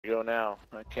go now.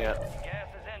 I can't. Gas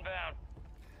is inbound.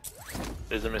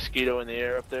 There's a mosquito in the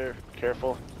air up there.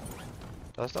 Careful.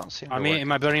 Those don't seem to On work. me, in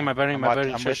my building, in my building, in my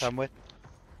building. Shush. I'm with.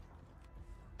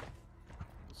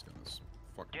 This gun is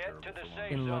fucking Get terrible to the for long. safe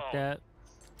Getting zone. looked at.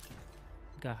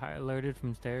 Got high alerted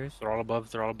from stairs. They're all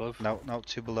above. They're all above. No, no,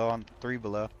 2 below on 3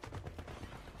 below.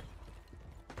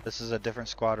 This is a different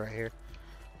squad right here.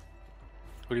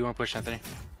 Who do you want to push, Anthony?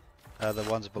 The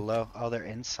ones below. Oh, they're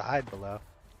inside below.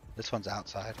 This one's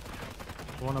outside.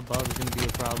 The one above is gonna be a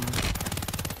problem.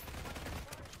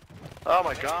 Oh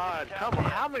my god. Come on.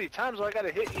 How many times do I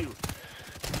gotta hit you?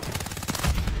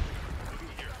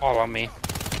 All on me.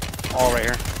 All right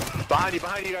here. Behind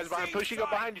you guys, behind. Pushing up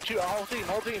behind you too. Whole team,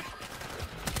 whole team.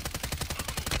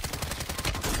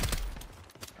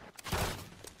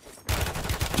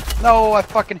 No, I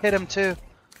fucking hit him too.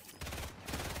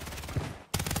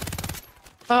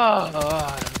 Oh,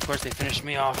 of course they finished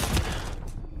me off.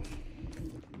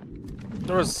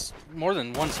 There was more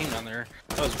than one team down there.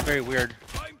 That was very weird.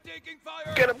 I'm taking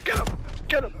fire. Get him, get him,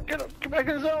 get him, get him. Get back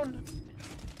in the zone.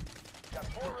 I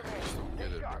just don't get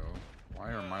it, bro.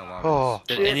 Why are my lobbies? Oh,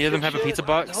 Did any of them have a pizza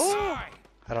box? Oh.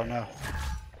 I don't know.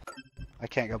 I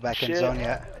can't go back in Shit. zone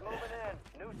yet. Moving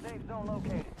in. New safe zone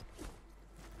located.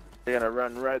 They're gonna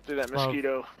run right through that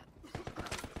mosquito.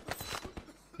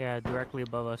 Yeah, directly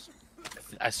above us.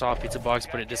 I saw a pizza box,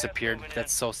 but it disappeared.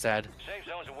 That's so sad. Safe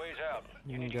zone's a ways out.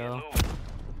 You need can to get go. moving.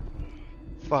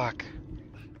 Fuck.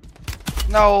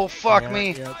 No, fuck Yeah,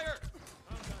 me. yep.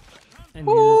 And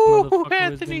Ooh, this motherfucker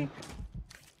Anthony.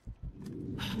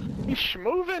 He's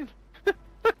moving.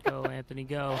 Go, Anthony,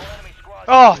 go.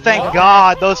 Oh, thank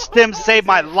God. Those stims saved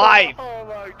my life. Oh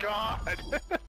my god.